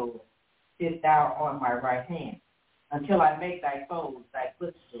my Lord, sit thou on my right hand, until I make thy foes thy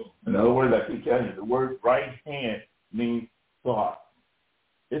footstool. In other words, I keep telling you, the word right hand means thought.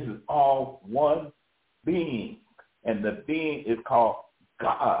 This is all one being, and the being is called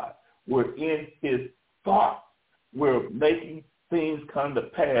God. We're in his thoughts. We're making things come to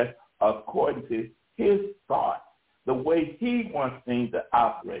pass according to his thoughts, the way he wants things to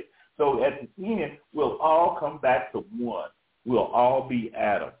operate. So at the end, we'll all come back to one. We'll all be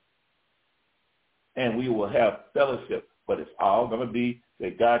Adam. And we will have fellowship. But it's all going to be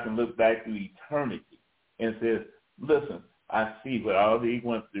that God can look back to eternity and says, listen, I see what all he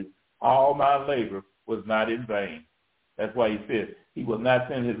went through. All my labor was not in vain. That's why he says he will not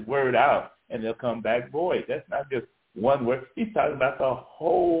send his word out and they'll come back void. That's not just one word. He's talking about the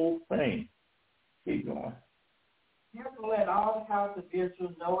whole thing. Keep going. Therefore let all the house of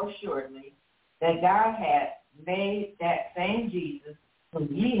Israel know assuredly that God hath made that same Jesus whom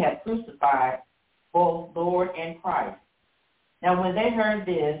ye have crucified, both Lord and Christ. Now when they heard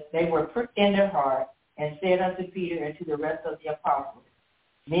this, they were pricked in their heart, and said unto Peter and to the rest of the apostles,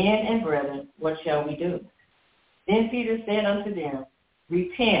 Men and brethren, what shall we do? Then Peter said unto them,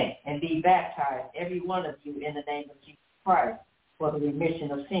 Repent and be baptized, every one of you, in the name of Jesus Christ, for the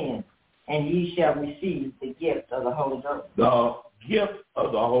remission of sins, and ye shall receive the gift of the Holy Ghost. The gift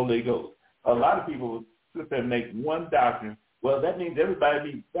of the Holy Ghost. A lot of people sit there and make one doctrine. Well, that means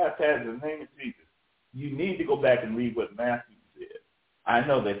everybody be baptized in the name of Jesus. You need to go back and read what Matthew said. I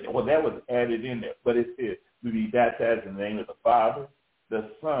know that, well, that was added in there, but it said we be baptized in the name of the Father,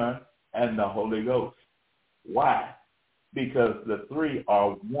 the Son, and the Holy Ghost. Why? Because the three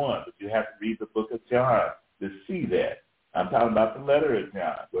are one. But you have to read the book of John to see that. I'm talking about the letter of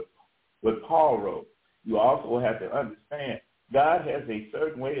John, what Paul wrote. You also have to understand God has a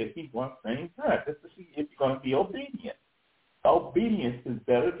certain way that he wants things done, just to see if you're going to be obedient. Obedience is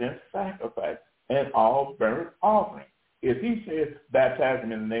better than sacrifice and all burnt offering. If he says baptize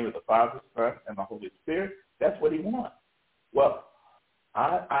him in the name of the Father, Son, and the Holy Spirit, that's what he wants. Well,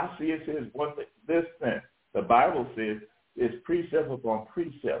 I see it says one thing. This thing, the Bible says, it's precept upon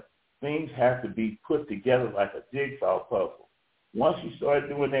precept. Things have to be put together like a jigsaw puzzle. Once you start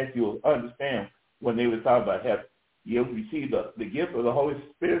doing that, you'll understand when they were talking about heaven. You'll receive the gift of the Holy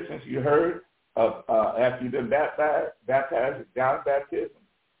Spirit since you heard after you've been baptized at John's baptism.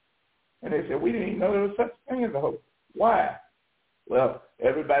 And they said, we didn't even know there was such a thing as the Holy Spirit. Why? Well,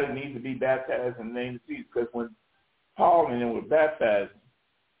 everybody needs to be baptized in the name of Jesus, because when Paul and them were baptized,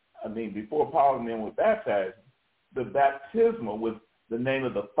 before Paul and them were baptized, the baptismal was the name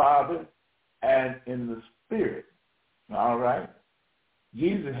of the Father and in the Spirit. All right?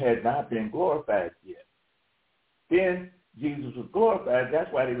 Jesus had not been glorified yet. Then Jesus was glorified.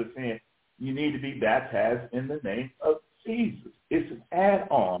 That's why they were saying you need to be baptized in the name of Jesus. It's an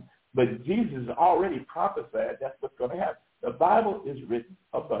add-on But Jesus already prophesied that's what's going to happen. The Bible is written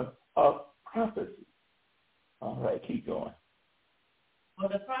of prophecy. All right, keep going. For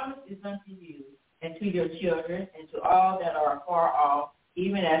the promise is unto you, and to your children, and to all that are far off,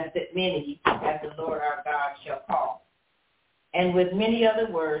 even as many as the Lord our God shall call. And with many other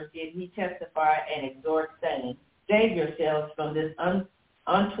words did he testify and exhort, saying, save yourselves from this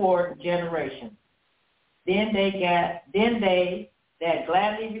untoward generation. Then they that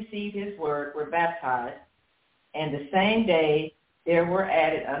gladly received his word were baptized, and the same day there were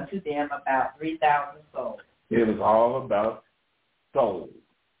added unto them about 3,000 souls. It was all about souls,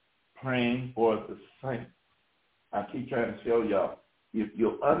 praying for the saints. I keep trying to show y'all, if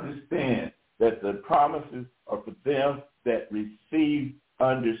you'll understand that the promises are for them that receive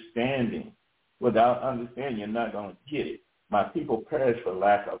understanding. Without understanding, you're not going to get it. My people perish for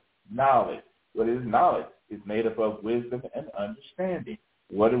lack of knowledge. What is knowledge? It's made up of wisdom and understanding.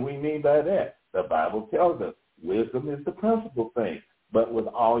 What do we mean by that? The Bible tells us wisdom is the principal thing. But with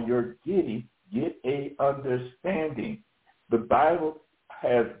all you're getting, get a understanding. The Bible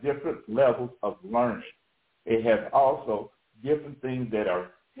has different levels of learning. It has also different things that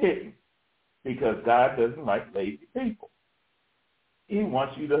are hidden because God doesn't like lazy people. He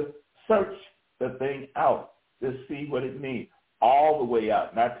wants you to search the thing out to see what it means all the way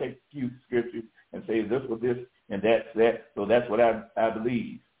out, not take a few scriptures and say this was this and that's that, so that's what I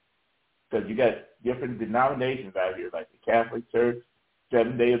believe. Because you got different denominations out here like the Catholic Church,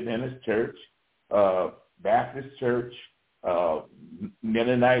 Seventh-day Adventist Church, Baptist Church,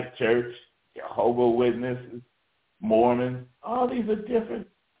 Mennonite Church, Jehovah's Witnesses, Mormons. All these are different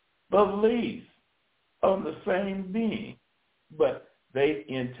beliefs of the same being, but they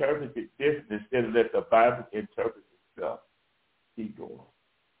interpret it differently instead of let the Bible interpret itself. Keep going.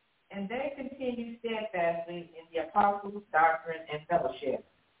 And they continued steadfastly in the apostles' doctrine and fellowship,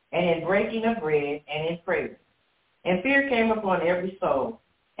 and in breaking of bread and in prayer. And fear came upon every soul,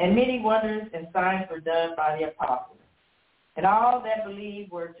 and many wonders and signs were done by the apostles. And all that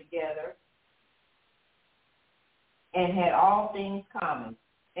believed were together and had all things common,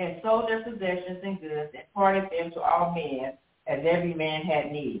 and sold their possessions and goods, and parted them to all men, as every man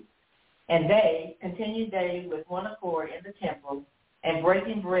had need. And they continued daily with one accord in the temple, and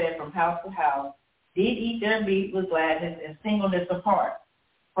breaking bread from house to house, did eat their meat with gladness and singleness of heart,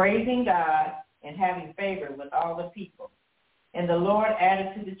 praising God and having favor with all the people. And the Lord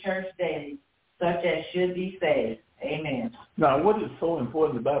added to the church daily such as should be saved. Amen. Now, what is so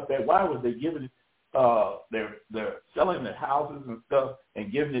important about that? Why was they giving it? They're selling their houses and stuff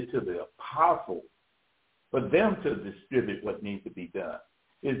and giving it to the apostles for them to distribute what needs to be done.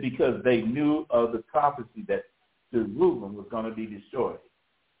 Is because they knew of the prophecy that Jerusalem was going to be destroyed,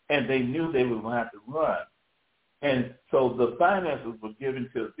 and they knew they were going to have to run. And so the finances were given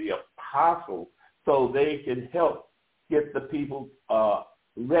to the apostles so they could help get the people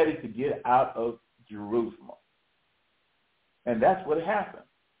ready to get out of Jerusalem. And that's what happened.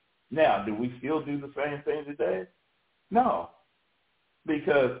 Now, do we still do the same thing today? No,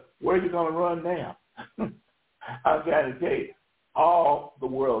 because where are you going to run now? I'm trying to tell you, all the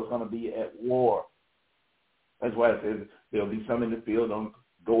world is going to be at war. That's why it says there'll be some in the field, don't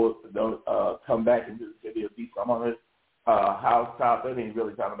come back into the city. There'll be some on the housetop. That ain't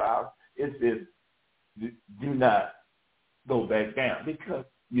really talking about. It says do not go back down because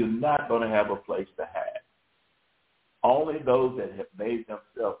you're not going to have a place to hide. Only those that have made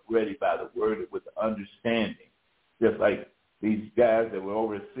themselves ready by the word with understanding, just like these guys that were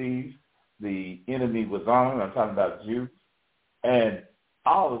overseas, the enemy was on them. I'm talking about Jews. And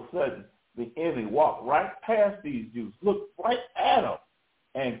all of a sudden, the enemy walked right past these Jews, looked right at them,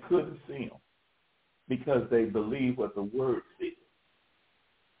 and couldn't see them because they believed what the word said.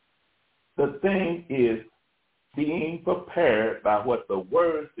 The thing is being prepared by what the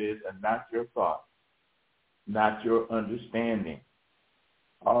word says and not your thoughts, not your understanding.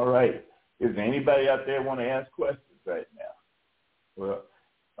 All right. Is there anybody out there want to ask questions right now? Well,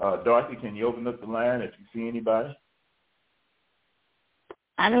 Dorothy, can you open up the line if you see anybody?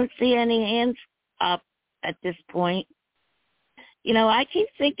 I don't see any hands up at this point. You know, I keep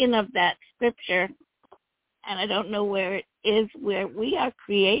thinking of that scripture, and I don't know where it is, where we are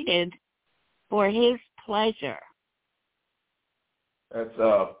created for his pleasure. That's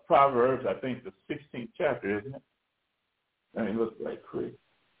Proverbs, I think, the 16th chapter, isn't it? I mean, look right quick.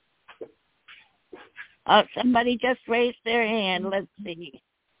 Somebody just raised their hand. Let's see.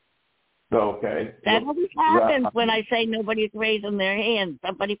 Okay. That always happens when I say nobody's raising their hand.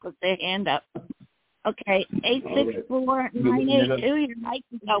 Somebody puts their hand up. Okay, 864-982, your mic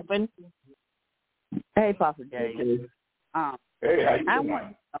is open. Hey, Pastor Jay. Hey, how you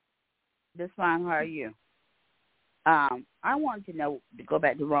doing? Just fine. How are you? I wanted to know, to go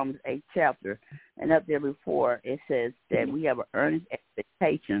back to Romans 8 chapter, and up there before it says that we have an earnest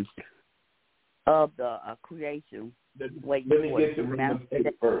expectation of the creation. Let me get to Romans 8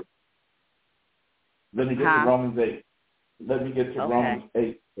 first. Let me get to Romans 8. Let me get to Romans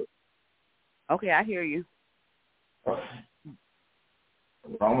 8 first. Okay, I hear you. Okay.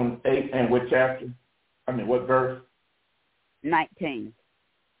 Romans 8 and what chapter? I mean, what verse? 19.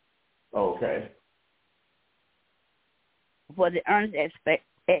 Okay. For the earnest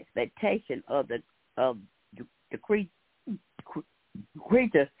expectation of the creature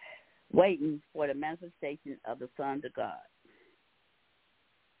waiting for the manifestation of the sons of God.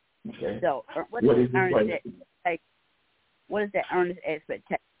 Okay. So, what is that earnest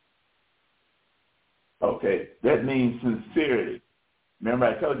expectation? Okay, that means sincerity. Remember,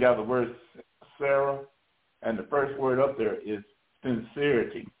 I told y'all the word Sarah, and the first word up there is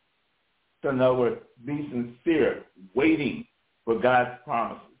sincerity. So in other words, be sincere, waiting for God's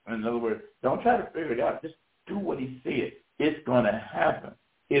promises. In other words, don't try to figure it out. Just do what he said. It's going to happen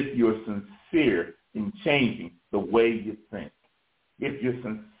if you're sincere in changing the way you think. If you're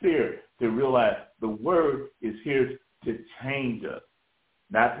sincere to realize the word is here to change us,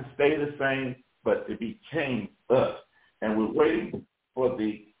 not to stay the same, but to be changed us. And we're waiting for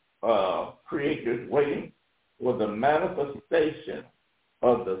the creators, waiting for the manifestation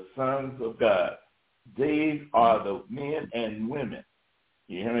of the sons of God. These are the men and women.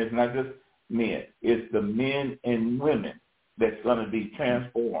 You hear me? It's not just men. It's the men and women that's going to be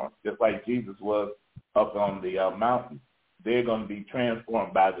transformed, just like Jesus was up on the mountain. They're going to be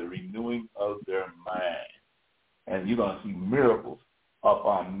transformed by the renewing of their mind. And you're going to see miracles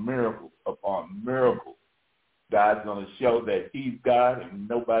upon miracles upon miracles. God's going to show that he's God and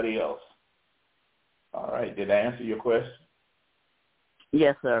nobody else. All right. Did I answer your question?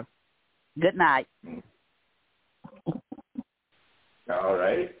 Yes, sir. Good night. All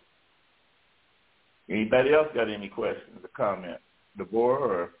right. Anybody else got any questions or comments? Deborah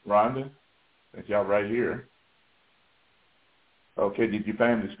or Rhonda? Since y'all right here. Okay, did you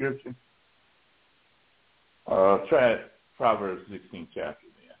find the scripture? Try Proverbs 16 chapter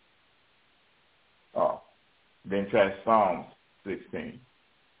then. Oh, then try Psalms 16.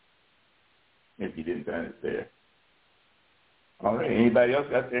 If you didn't find it there. All right. Anybody else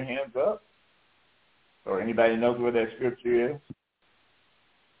got their hands up? Or anybody knows where that scripture is?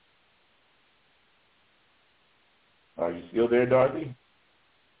 Are you still there, Dorothy?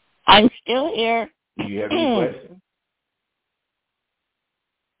 I'm still here. Do you have any questions?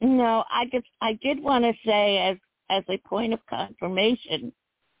 No, I did want to say as a point of confirmation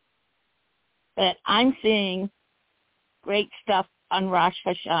that I'm seeing great stuff on Rosh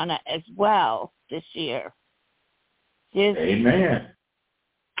Hashanah as well this year. Amen.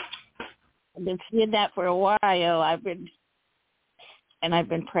 I've been seeing that for a while. I've been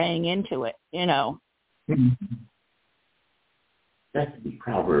praying into it, you know. That's the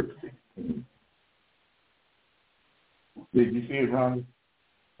Proverbs 16. Did you see it, Ronnie?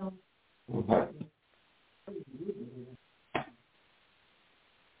 What happened?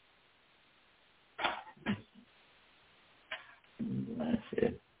 That's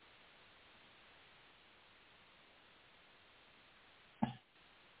it.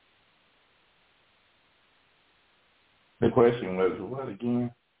 The question was, what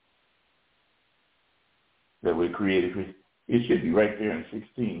again? That we created. It should be right there in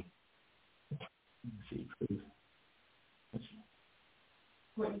 16. Let's see, please.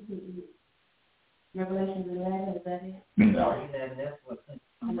 Revelation 11, is that it? No. That's what.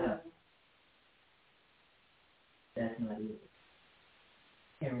 That's not it.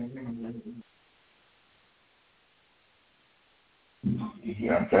 Can't remember.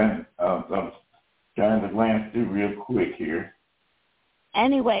 Yeah, I'm trying to glance through real quick here.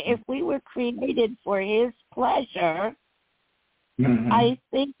 Anyway, if we were created for his pleasure, I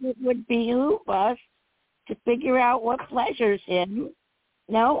think it would behoove us to figure out what pleasures him.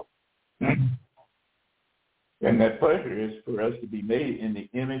 No? And that pleasure is for us to be made in the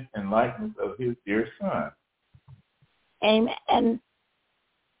image and likeness of his dear son. Amen.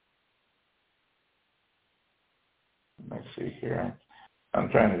 Let's see here. I'm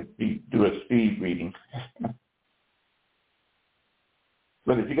trying to do a speed reading.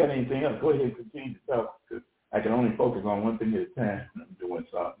 But if you got anything else, go ahead and continue to talk, because I can only focus on one thing at a time when I'm doing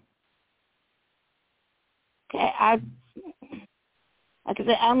something. Okay, like I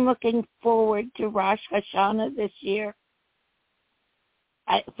said, I'm looking forward to Rosh Hashanah this year.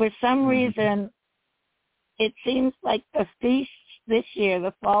 For some reason, it seems like the feasts this year,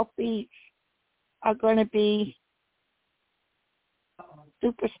 the fall feasts, are going to be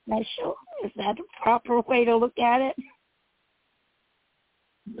super special? Is that a proper way to look at it?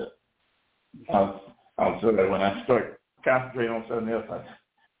 I'll say that when I start concentrating on something else, I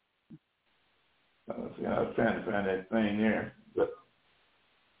was trying to find that thing there. But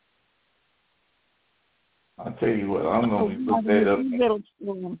I'll tell you what, I'm going to look that up.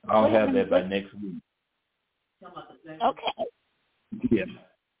 I'll have that by next week. Okay. Yeah.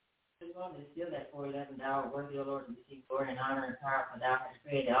 Is still that for 11 hours, worthy, O Lord, to receive glory and honor and power, for thou hast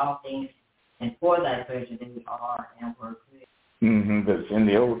created all things, and for thy pleasure they are and were created. Mm-hmm. That's in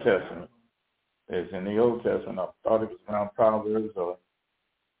the Old Testament. It's in the Old Testament. I thought it was around Proverbs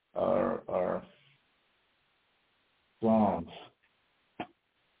or Psalms.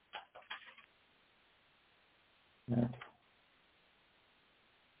 Yeah.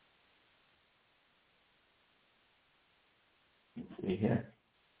 Let's see here.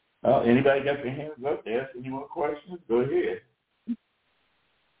 Oh, anybody got their hands up? Ask any more questions? Go ahead.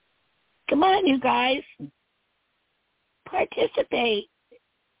 Come on, you guys. Participate.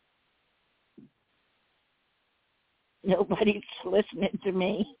 Nobody's listening to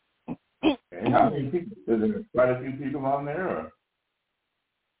me. And how many people? Is there quite a few people on there? Or?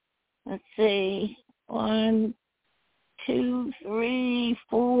 Let's see. 1, 2, 3,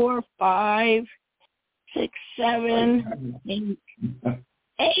 4, 5, 6, 7, 8.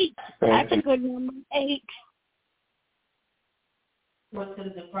 8. That's a good number. 8. What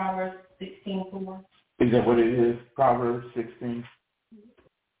is the Proverbs 16:4? Is that what it is? Proverbs 16?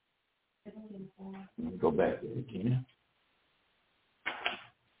 Let me go back there again.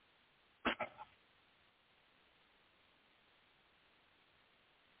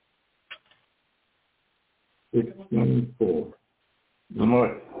 $16.4. The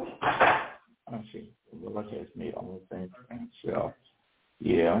Lord, I see. The Lord has made all things for himself.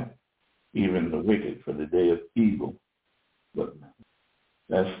 Yeah, even the wicked for the day of evil. But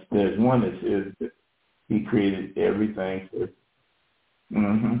there's one that says that he created everything for.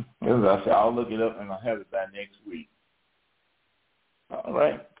 As I said, I'll look it up and I'll have it by next week. All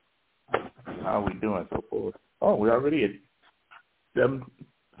right. How are we doing so far? Oh, we're already at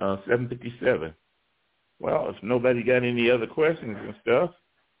 7:57. Well, if nobody got any other questions and stuff,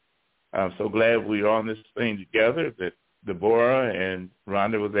 I'm so glad we're on this thing together, that Deborah and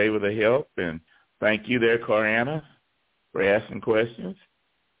Rhonda was able to help. And thank you there, Corianna, for asking questions.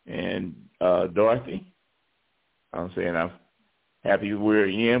 And Dorothy, I'm saying I'm happy we're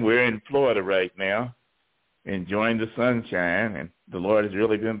in Florida right now, enjoying the sunshine, and the Lord has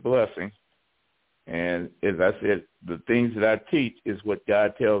really been blessing. And as I said, the things that I teach is what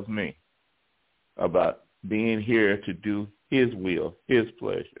God tells me about being here to do his will, his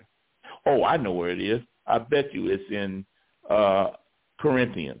pleasure. Oh, I know where it is. I bet you it's in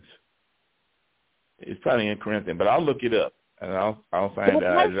Corinthians. It's probably in Corinthians, but I'll look it up and I'll find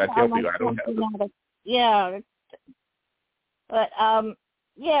out. As I tell people, I don't have to. Yeah, but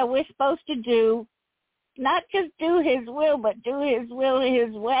we're supposed to do not just do his will, but do his will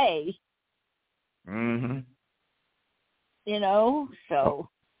his way. Mhm. So.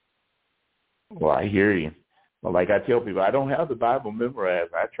 Well, I hear you. Well, like I tell people, I don't have the Bible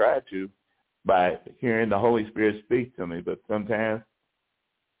memorized. I try to by hearing the Holy Spirit speak to me, but sometimes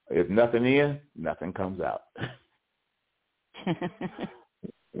if nothing in, nothing comes out.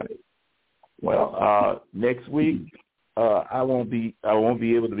 Well, next week I won't be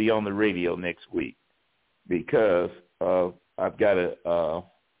able to be on the radio next week because I've got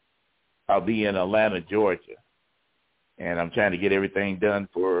I'll be in Atlanta, Georgia, and I'm trying to get everything done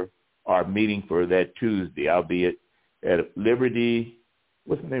for our meeting for that Tuesday. I'll be at Liberty.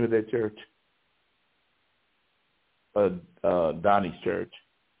 What's the name of that church? Donnie's church.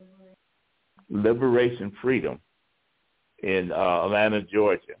 Liberation Freedom in Atlanta,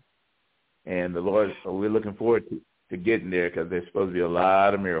 Georgia. And the Lord, we're looking forward to getting there because there's supposed to be a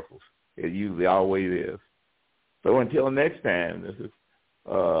lot of miracles. It usually always is. So until next time, this is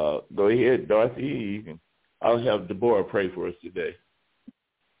go ahead, Dorothy. I'll have Deborah pray for us today.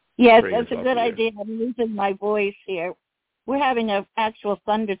 Yes, that's a good idea. I'm losing my voice here. We're having an actual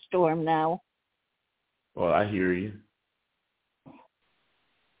thunderstorm now. Well, I hear you.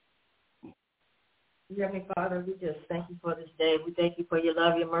 Heavenly Father, we just thank you for this day. We thank you for your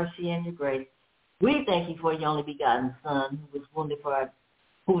love, your mercy, and your grace. We thank you for your only begotten Son, who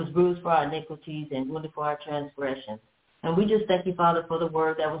was bruised for our iniquities and wounded for our transgressions. And we just thank you, Father, for the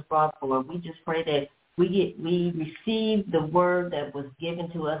word that was brought forward. We just pray that we receive the word that was given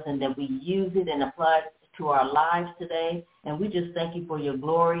to us and that we use it and apply it to our lives today. And we just thank you for your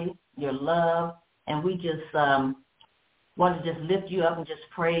glory, your love, and we just want to just lift you up and just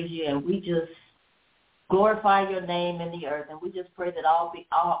praise you. And we just glorify your name in the earth. And we just pray that all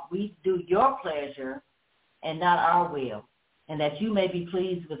we do your pleasure and not our will, and that you may be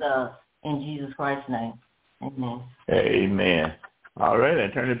pleased with us in Jesus Christ's name. Amen. Amen. All right, I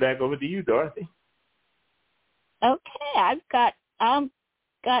turn it back over to you, Dorothy. Okay, I've got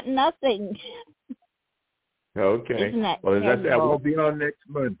nothing. Okay. Isn't that Well, as I said, I terrible? won't be on next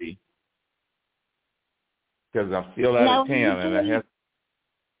Monday because I'm still out of town, and I have.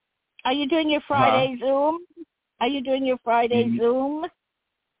 Are you doing your Friday Zoom? Are you doing your Friday Zoom?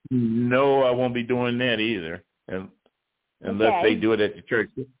 No, I won't be doing that either, unless they do it at the church.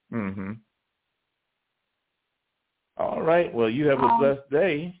 Mm-hmm. All right. Well, you have a blessed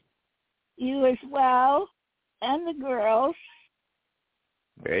day. You as well, and the girls.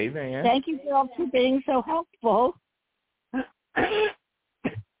 Amen. Thank you girls for being so helpful.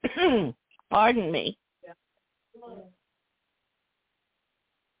 Pardon me.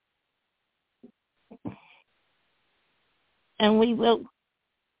 And we will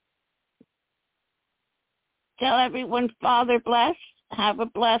tell everyone, Father bless, have a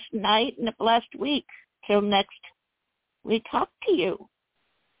blessed night and a blessed week. Till next we talk to you.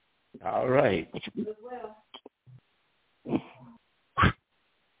 All right.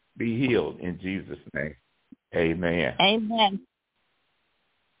 Be healed in Jesus' name. Amen. Amen.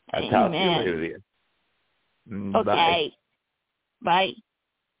 I'll talk to you later then. Okay. Bye.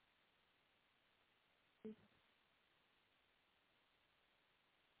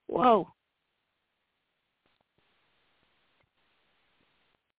 Whoa.